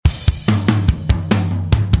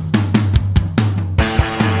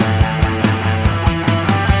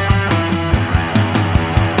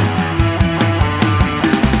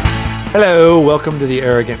Hello, welcome to the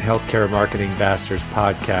Arrogant Healthcare Marketing Bastards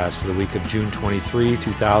podcast for the week of June 23,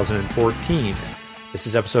 2014. This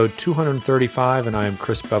is episode 235, and I am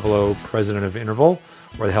Chris Bevelow, president of Interval.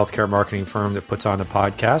 We're the healthcare marketing firm that puts on the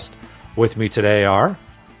podcast. With me today are...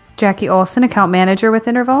 Jackie Olson, account manager with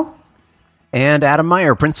Interval. And Adam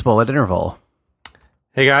Meyer, principal at Interval.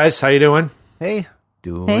 Hey guys, how you doing? Hey,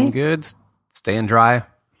 doing good. Staying dry.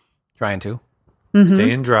 Trying to. Mm-hmm.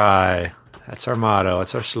 Staying dry. That's our motto.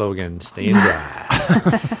 That's our slogan. Staying dry.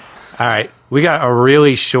 All right. We got a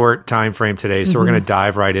really short time frame today, so we're going to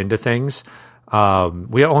dive right into things.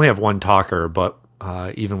 We only have one talker, but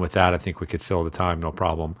even with that, I think we could fill the time, no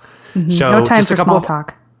problem. Mm-hmm. So no time just for small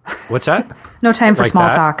talk. What's that? No time for like small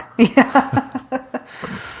that? talk. Yeah.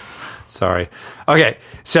 Sorry. Okay.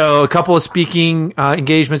 So a couple of speaking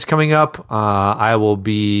engagements coming up. I will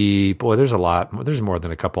be, there's a lot. There's more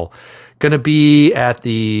than a couple. Going to be at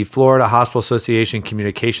the Florida Hospital Association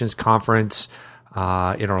Communications Conference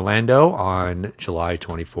in Orlando on July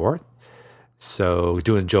 24th. So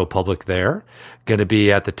doing Joe Public there. Going to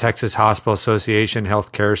be at the Texas Hospital Association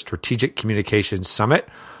Healthcare Strategic Communications Summit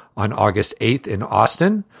on August 8th in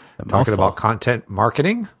Austin. Talking about content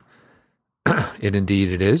marketing.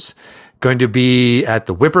 Indeed it is. Going to be at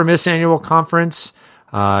the Whippermiss Annual Conference,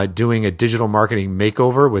 doing a digital marketing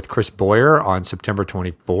makeover with Chris Boyer on September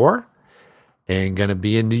 24. And going to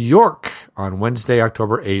be in New York on Wednesday,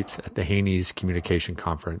 October 8th at the Haney's Communication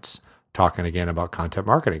Conference, talking again about content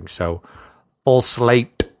marketing. So full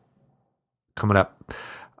slate coming up.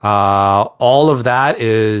 All of that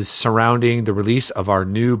is surrounding the release of our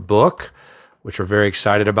new book, which we're very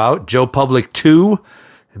excited about, Joe Public 2,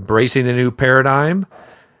 Embracing the New Paradigm.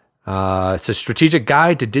 It's a strategic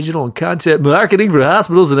guide to digital and content marketing for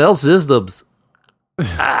hospitals and health systems.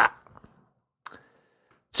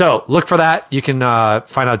 So look for that. You can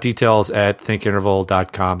find out details at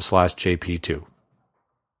thinkinterval.com/JP2.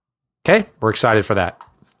 Okay, we're excited for that.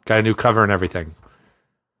 Got a new cover and everything.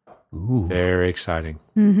 Ooh. Very exciting.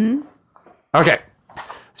 Mm-hmm. Okay,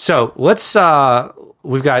 so let's,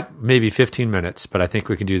 we've got maybe 15 minutes, but I think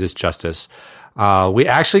we can do this justice. We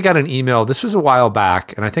actually got an email. This was a while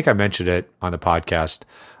back, and I think I mentioned it on the podcast,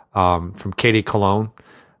 from Katie Cologne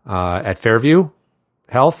at Fairview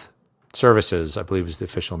Health Services, I believe is the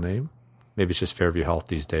official name. Maybe it's just Fairview Health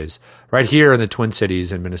these days. Right here in the Twin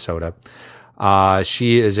Cities in Minnesota.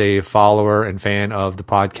 She is a follower and fan of the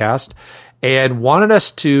podcast and wanted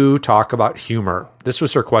us to talk about humor. This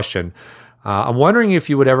was her question. I'm wondering if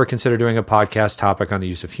you would ever consider doing a podcast topic on the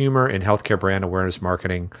use of humor in healthcare brand awareness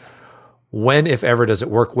marketing. When, if ever, does it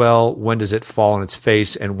work well? When does it fall on its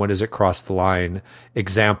face? And when does it cross the line?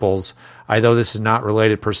 Examples. Although this is not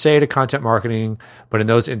related per se to content marketing, but in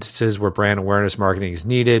those instances where brand awareness marketing is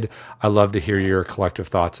needed, I'd love to hear your collective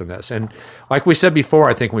thoughts on this. And like we said before,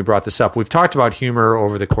 I think we brought this up. We've talked about humor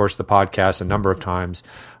over the course of the podcast a number of times,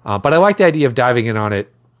 but I like the idea of diving in on it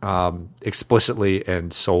explicitly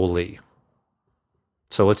and solely.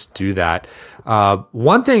 So let's do that.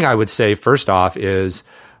 One thing I would say first off is,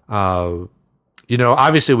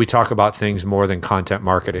 obviously we talk about things more than content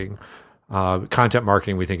marketing. Content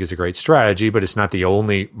marketing we think is a great strategy, but it's not the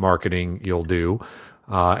only marketing you'll do.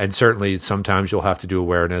 And certainly sometimes you'll have to do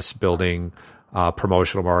awareness building,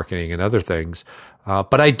 promotional marketing and other things.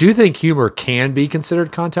 But I do think humor can be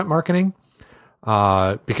considered content marketing,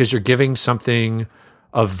 because you're giving something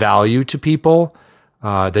of value to people,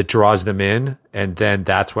 that draws them in, and then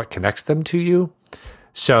that's what connects them to you.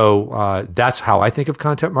 So that's how I think of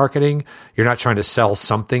content marketing. You're not trying to sell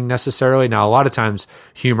something necessarily. Now, a lot of times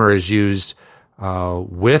humor is used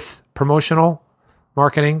with promotional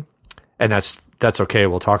marketing, and that's okay.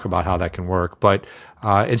 We'll talk about how that can work. But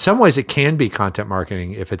in some ways, it can be content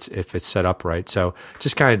marketing if it's set up right. So it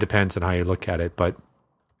just kind of depends on how you look at it. But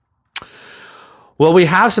well, we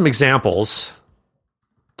have some examples.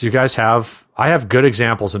 Do you guys have? I have good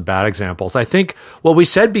examples and bad examples. I think what we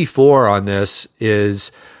said before on this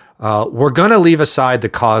is we're going to leave aside the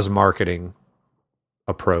cause marketing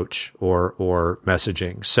approach or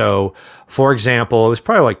messaging. So, for example, it was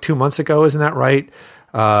probably like 2 months ago, isn't that right?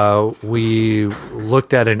 We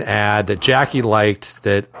looked at an ad that Jackie liked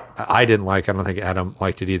that I didn't like. I don't think Adam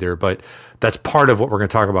liked it either, but that's part of what we're going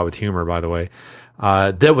to talk about with humor, by the way.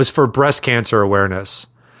 That was for breast cancer awareness.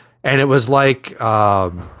 And it was like,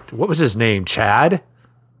 what was his name? Chad?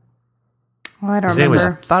 Oh, I don't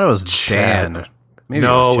remember. I thought it was Dan. Maybe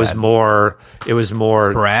no, it was more.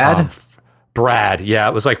 Brad? Brad, yeah,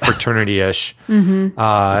 it was like fraternity-ish. Mm-hmm.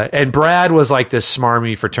 And Brad was like this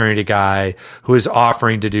smarmy fraternity guy who was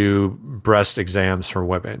offering to do breast exams for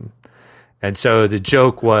women. And so the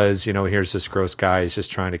joke was, here's this gross guy. He's just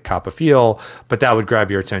trying to cop a feel, but that would grab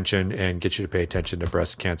your attention and get you to pay attention to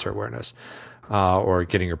breast cancer awareness or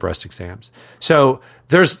getting your breast exams. So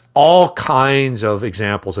there's all kinds of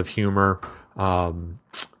examples of humor,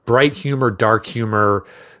 bright humor, dark humor,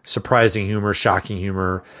 surprising humor, shocking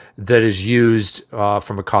humor that is used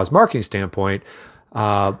from a cause marketing standpoint.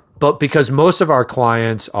 But because most of our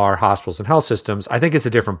clients are hospitals and health systems, I think it's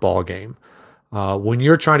a different ball game. When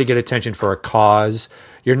you're trying to get attention for a cause,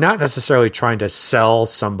 you're not necessarily trying to sell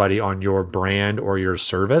somebody on your brand or your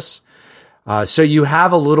service. So you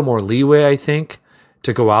have a little more leeway, I think,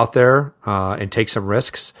 to go out there and take some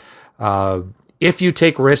risks. If you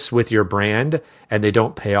take risks with your brand and they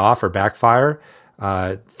don't pay off or backfire,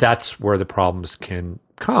 that's where the problems can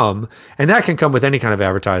come. And that can come with any kind of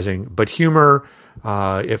advertising. But humor,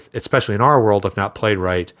 especially in our world, if not played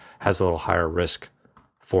right, has a little higher risk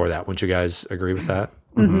for that. Wouldn't you guys agree with that?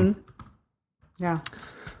 Mm-hmm. Yeah.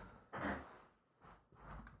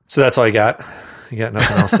 So that's all you got? You got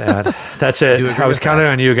nothing else to add? That's it. I was counting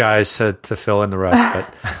on you guys to fill in the rest,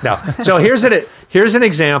 but no. So here's an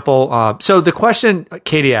example. So the question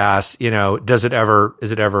Katie asked, is it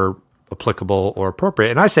ever applicable or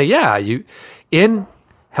appropriate? And I say, yeah, in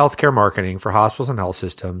healthcare marketing for hospitals and health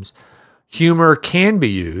systems, humor can be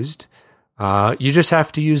used. You just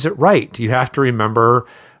have to use it right. You have to remember,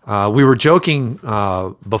 we were joking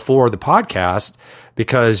before the podcast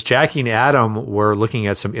because Jackie and Adam were looking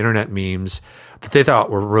at some internet memes that they thought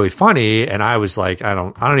were really funny. And I was like, I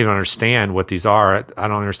don't even understand what these are. I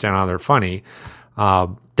don't understand how they're funny.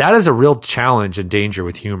 That is a real challenge and danger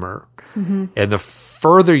with humor. Mm-hmm. And the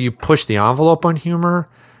further you push the envelope on humor,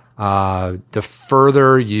 the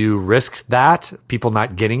further you risk that, people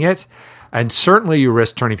not getting it. And certainly you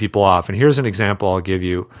risk turning people off. And here's an example I'll give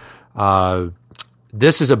you.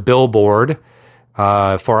 This is a billboard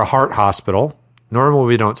for a heart hospital. Normally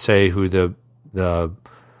we don't say who the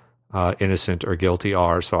innocent or guilty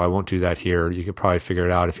are, so I won't do that here. You could probably figure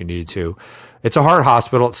it out if you need to. It's a heart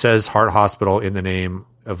hospital. It says heart hospital in the name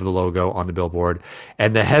of the logo on the billboard.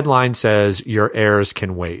 And the headline says, "Your heirs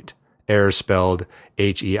can wait." Heirs spelled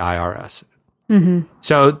Heirs. Mm-hmm.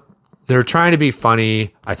 So they're trying to be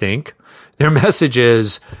funny, I think. Their message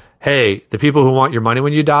is, hey, the people who want your money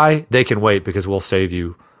when you die, they can wait because we'll save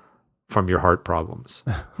you from your heart problems.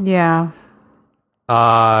 Yeah.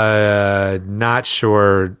 Not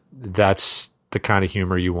sure that's the kind of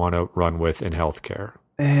humor you want to run with in healthcare.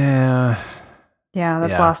 Yeah,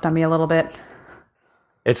 that's lost on me a little bit.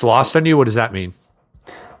 It's lost on you? What does that mean?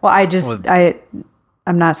 Well,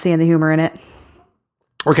 I'm not seeing the humor in it.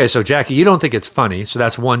 Okay, so Jackie, you don't think it's funny, so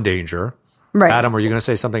that's one danger. Right. Adam, were you going to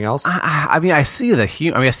say something else? I mean, I see the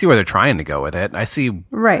humor. I mean, I see where they're trying to go with it. I see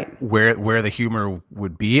where the humor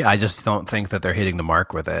would be. I just don't think that they're hitting the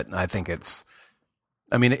mark with it. I think it's.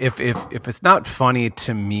 I mean, if it's not funny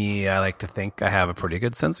to me, I like to think I have a pretty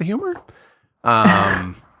good sense of humor. Then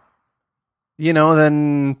I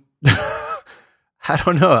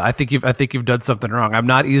don't know. I think you've done something wrong. I'm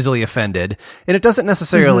not easily offended, and it doesn't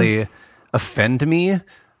necessarily offend me,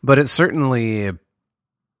 but it certainly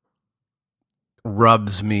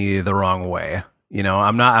rubs me the wrong way.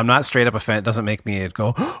 I'm not straight up offended. It doesn't make me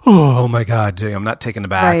go, oh my God. I'm not taken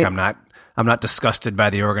aback. Right. I'm not disgusted by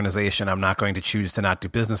the organization. I'm not going to choose to not do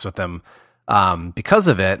business with them because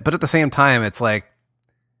of it. But at the same time, it's like,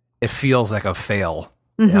 it feels like a fail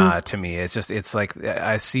to me. It's like,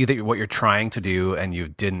 I see that what you're trying to do and you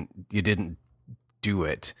didn't do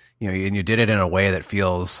it, and you did it in a way that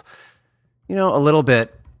feels, a little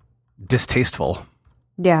bit distasteful.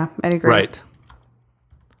 Yeah, I'd agree.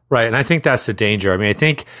 Right. And I think that's the danger. I mean, I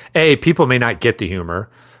think, people may not get the humor.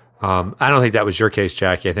 I don't think that was your case,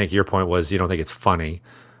 Jackie. I think your point was you don't think it's funny.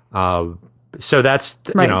 So that's,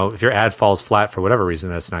 if your ad falls flat for whatever reason,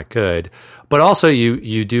 that's not good. But also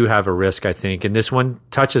you do have a risk, I think, and this one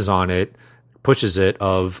touches on it, pushes it,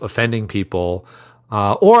 of offending people.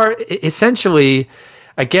 Or essentially,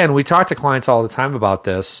 again, we talk to clients all the time about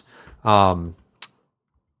this.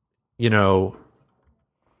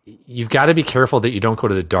 You've got to be careful that you don't go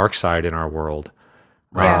to the dark side in our world.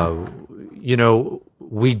 Right.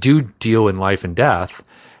 We do deal in life and death.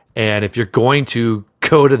 And if you're going to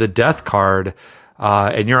go to the death card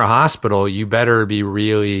and you're a hospital, you better be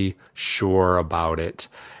really sure about it.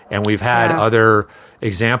 And we've had other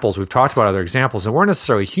examples. We've talked about other examples, and we're not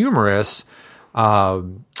necessarily humorous. But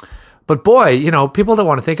boy, people don't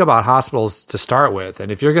want to think about hospitals to start with.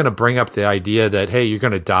 And if you're going to bring up the idea that, hey, you're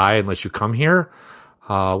going to die unless you come here,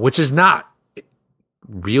 which is not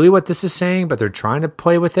really what this is saying, but they're trying to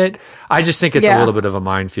play with it. I just think it's a little bit of a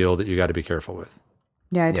minefield that you got to be careful with.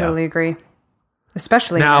 Yeah, I totally agree.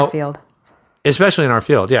 Especially in that field. especially in our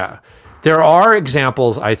field. Yeah, there are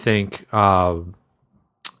examples, I think,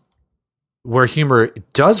 where humor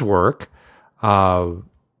does work.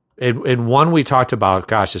 In one we talked about,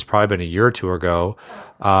 gosh, it's probably been a year or two ago,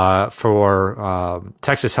 for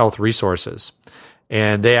Texas Health Resources.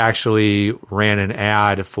 And they actually ran an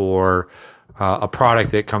ad for a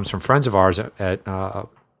product that comes from friends of ours at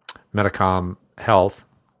Medicom Health.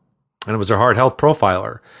 And it was a heart health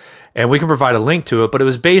profiler. And we can provide a link to it, but it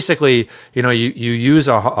was basically, you use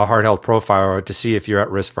a heart health profiler to see if you're at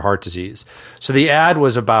risk for heart disease. So the ad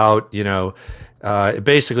was about, it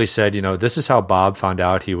basically said, this is how Bob found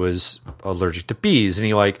out he was allergic to bees. And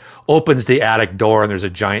he opens the attic door and there's a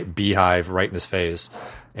giant beehive right in his face.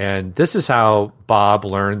 And this is how Bob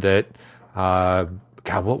learned that,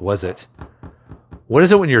 God, what was it? What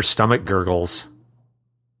is it when your stomach gurgles?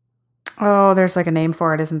 Oh, there's a name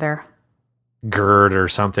for it, isn't there? GERD or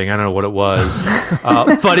something. I don't know what it was.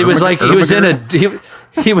 But it was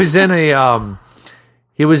he was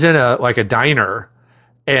in a diner.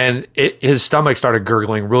 And his stomach started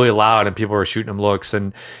gurgling really loud, and people were shooting him looks.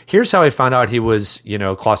 And here's how he found out he was,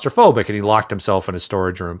 claustrophobic, and he locked himself in a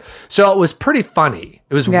storage room. So it was pretty funny.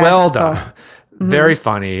 It was well done, very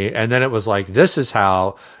funny. And then it was this is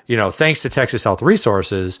how, thanks to Texas Health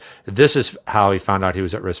Resources, this is how he found out he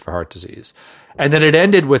was at risk for heart disease. And then it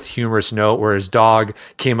ended with humorous note where his dog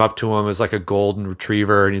came up to him as a golden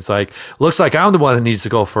retriever. And he's like, looks like I'm the one that needs to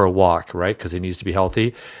go for a walk, right? Because he needs to be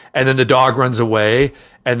healthy. And then the dog runs away.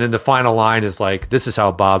 And then the final line is this is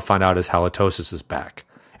how Bob found out his halitosis is back.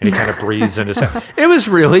 And he kind of breathes into his head. It was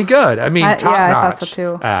really good. I mean, top notch. I thought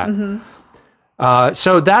so too.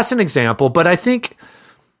 So that's an example. But I think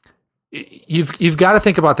you've got to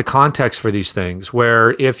think about the context for these things,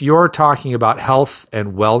 where if you're talking about health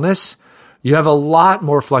and wellness, you have a lot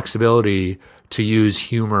more flexibility to use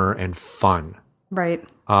humor and fun. Right.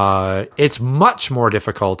 It's much more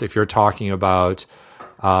difficult if you're talking about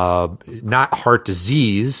not heart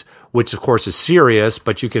disease, which of course is serious,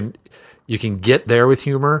 but you can get there with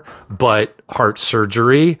humor, but heart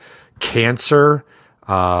surgery, cancer,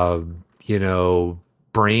 brain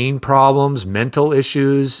problems, mental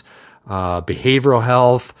issues, behavioral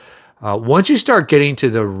health. Once you start getting to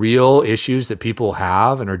the real issues that people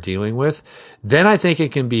have and are dealing with, then I think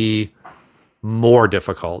it can be more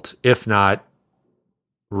difficult, if not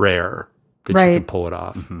rare, that you can pull it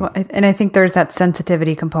off. Mm-hmm. Well, and I think there's that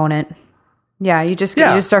sensitivity component. Yeah, you just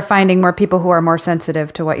start finding more people who are more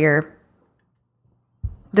sensitive to what you're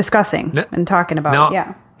discussing and talking about.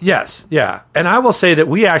 Now, yes, yeah. And I will say that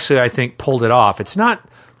we actually, I think, pulled it off. It's not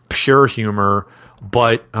pure humor.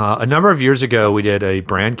 But a number of years ago, we did a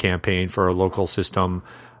brand campaign for a local system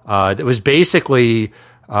that was basically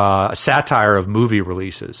a satire of movie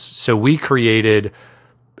releases. So we created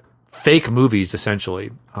fake movies,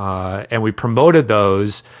 essentially, and we promoted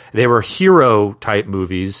those. They were hero-type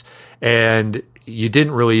movies, and you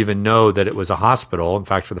didn't really even know that it was a hospital. In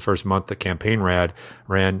fact, for the first month the campaign ran,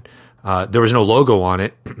 there was no logo on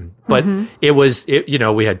it, but it was,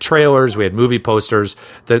 we had trailers, we had movie posters.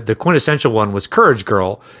 The quintessential one was Courage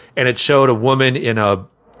Girl, and it showed a woman in a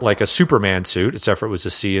Superman suit, except for it was a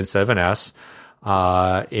C instead of an S.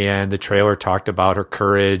 And the trailer talked about her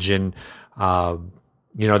courage. And,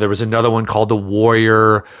 there was another one called The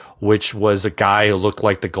Warrior, which was a guy who looked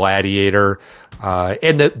like the gladiator.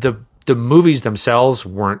 And the movies themselves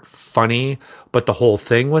weren't funny, but the whole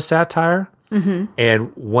thing was satire. Mm-hmm.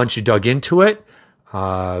 And once you dug into it,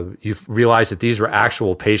 you realized that these were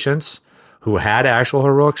actual patients who had actual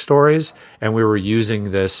heroic stories, and we were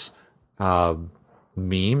using this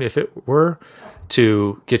meme, if it were,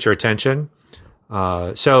 to get your attention.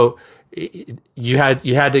 So you had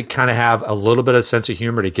to kind of have a little bit of sense of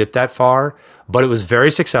humor to get that far, but it was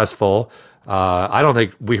very successful. I don't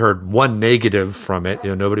think we heard one negative from it.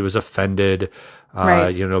 Nobody was offended.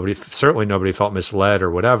 Right. Nobody felt misled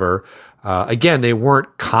or whatever. Again, they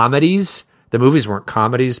weren't comedies. The movies weren't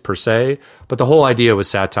comedies per se, but the whole idea was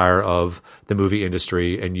satire of the movie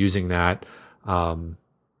industry and using that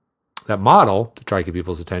model to try to get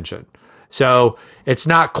people's attention. So it's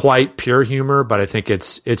not quite pure humor, but I think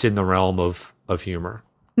it's in the realm of humor.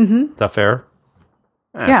 Mm-hmm. Is that fair?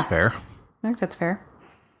 That's fair. I think that's fair.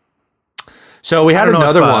 So we had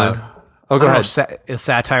another one. Oh, go ahead. Is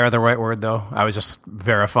satire the right word, though? I was just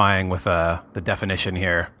verifying with the definition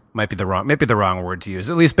here. Might be the wrong word to use,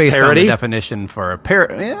 at least based on the definition for a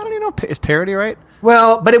parody. Yeah, I don't even know. Is parody right?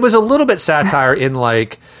 Well, but it was a little bit satire in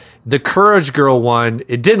the Courage Girl one.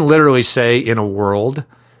 It didn't literally say "in a world,"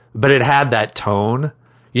 but it had that tone,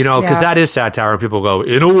 because that is satire. And people go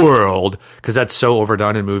 "in a world" because that's so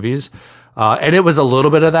overdone in movies, and it was a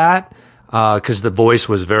little bit of that. because the voice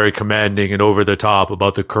was very commanding and over the top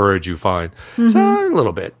about the courage you find. So a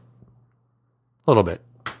little bit.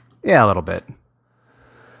 Yeah, a little bit.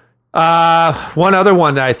 One other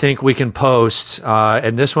one that I think we can post,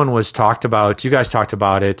 and this one was talked about. You guys talked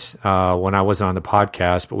about it when I wasn't on the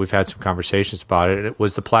podcast, but we've had some conversations about it. And it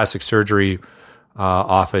was the plastic surgery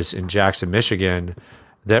office in Jackson, Michigan,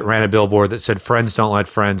 that ran a billboard that said "Friends don't let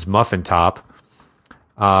friends muffin top."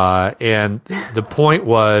 And the point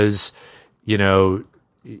was, you're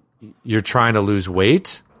trying to lose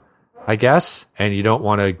weight, I guess, and you don't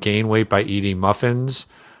want to gain weight by eating muffins.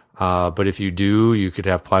 But if you do, you could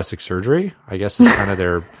have plastic surgery, I guess is kind of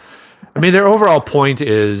their overall point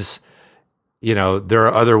is, there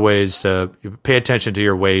are other ways to pay attention to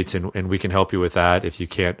your weight, and we can help you with that if you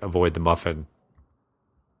can't avoid the muffin.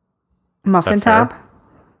 Muffin top?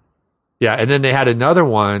 Yeah, and then they had another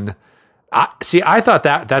one. I thought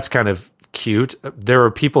that's kind of cute. There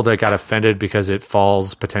were people that got offended because it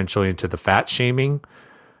falls potentially into the fat shaming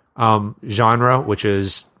genre, which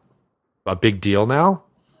is a big deal now.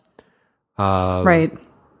 Right.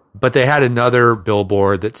 But they had another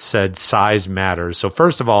billboard that said size matters. So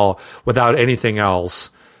first of all, without anything else,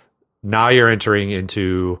 now you're entering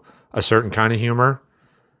into a certain kind of humor.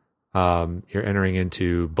 You're entering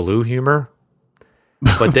into blue humor.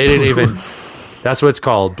 But they didn't even... That's what it's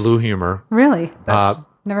called, blue humor. Really?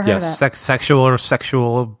 Never heard of that. Sexual or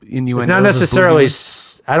sexual innuendos? It's not necessarily...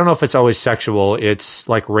 I don't know if it's always sexual. It's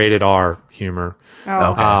like rated R humor.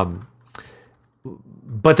 Oh, okay.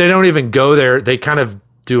 But they don't even go there. They kind of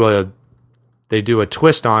do a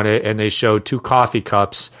twist on it, and they show two coffee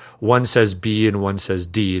cups. One says B and one says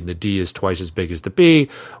D, and the D is twice as big as the B,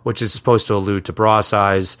 which is supposed to allude to bra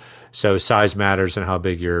size. So size matters and how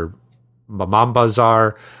big your Mahambas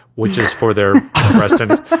are, which is for their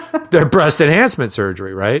breast enhancement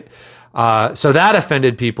surgery, right? So that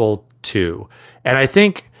offended people too. And I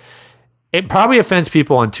think it probably offends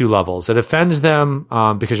people on two levels. It offends them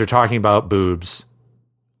because you're talking about boobs,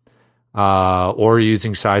 or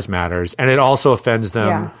using size matters. And it also offends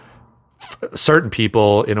them, certain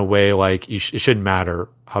people, in a way like it shouldn't matter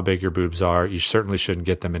how big your boobs are. You certainly shouldn't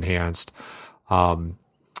get them enhanced.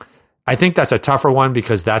 I think that's a tougher one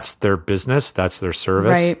because that's their business. That's their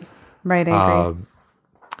service. Right. I agree.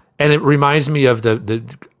 And it reminds me of the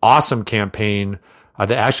awesome campaign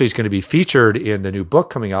that actually is going to be featured in the new book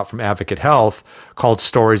coming out from Advocate Health called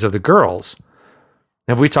Stories of the Girls.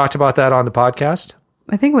 Have we talked about that on the podcast?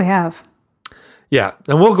 I think we have. Yeah,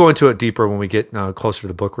 and we'll go into it deeper when we get closer to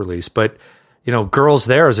the book release. But, Girls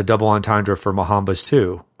There is a double entendre for Mahambas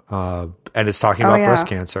too. And it's talking about breast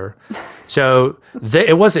cancer. So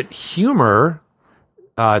it wasn't humor.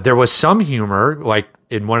 There was some humor, like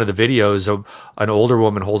in one of the videos, an older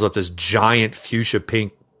woman holds up this giant fuchsia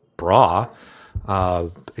pink bra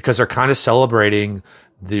because they're kind of celebrating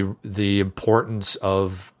the importance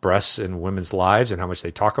of breasts in women's lives and how much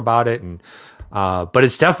they talk about it. And but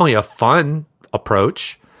it's definitely a fun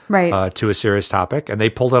approach to a serious topic, and they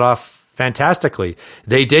pulled it off fantastically.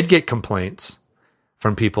 They did get complaints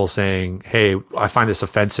from people saying, "Hey, I find this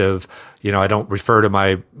offensive. I don't refer to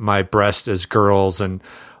my breasts as girls."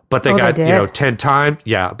 But they got 10 times.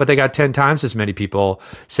 Yeah, but they got 10 times as many people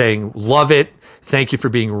saying, "Love it. Thank you for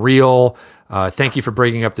being real. Thank you for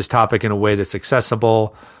bringing up this topic in a way that's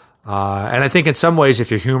accessible." And I think in some ways, if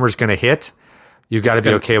your humor is going to hit, you got to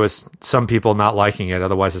be okay with some people not liking it.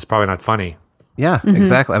 Otherwise, it's probably not funny. Yeah,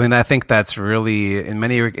 exactly. I mean, I think that's really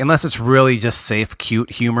unless it's really just safe, cute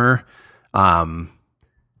humor.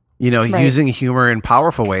 Using humor in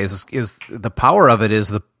powerful ways is the power of it is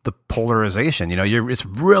the polarization. It's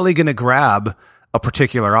really going to grab a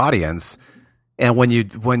particular audience, and when you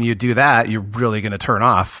do that, you're really going to turn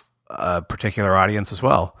off a particular audience as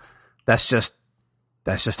well. That's just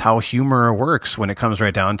how humor works when it comes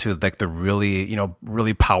right down to like the really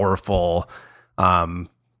really powerful, the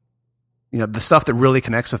stuff that really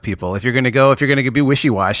connects with people. If you're going to be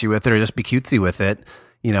wishy-washy with it or just be cutesy with it,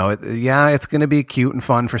 it's going to be cute and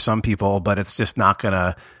fun for some people, but it's just not going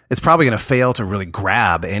to, it's probably going to fail to really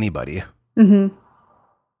grab anybody. Mm-hmm.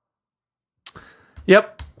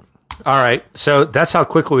 Yep. All right. So that's how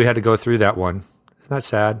quickly we had to go through that one. Isn't that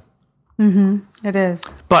sad? Mm-hmm. It is.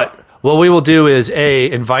 But what we will do is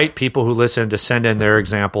invite people who listen to send in their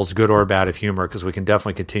examples, good or bad, of humor, because we can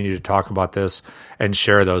definitely continue to talk about this and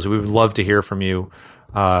share those. We would love to hear from you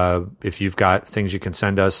if you've got things you can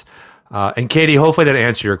send us. And Katie, hopefully that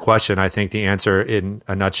answered your question. I think the answer in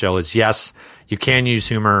a nutshell is yes, you can use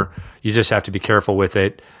humor. You just have to be careful with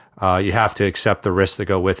it. You have to accept the risks that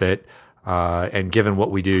go with it. And given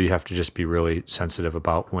what we do, you have to just be really sensitive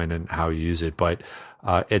about when and how you use it. But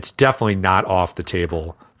it's definitely not off the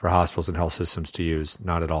table for hospitals and health systems to use.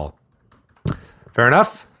 Not at all. Fair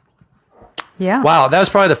enough? Yeah. Wow, that was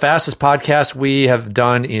probably the fastest podcast we have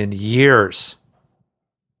done in years.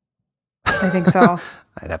 I think so.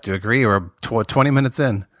 I'd have to agree. We're 20 minutes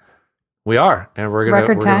in. We are, and we're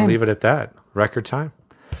gonna leave it at that. Record time.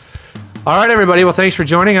 All right, everybody. Well, thanks for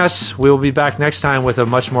joining us. We will be back next time with a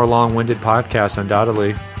much more long-winded podcast,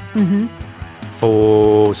 undoubtedly. Mm-hmm.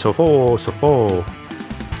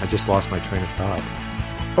 I just lost my train of thought.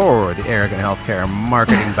 Or the arrogant healthcare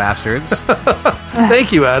marketing bastards.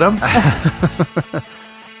 Thank you, Adam.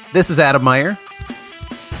 This is Adam Meyer.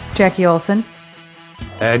 Jackie Olson.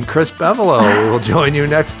 And Chris Bevelo. We will join you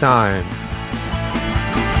next time.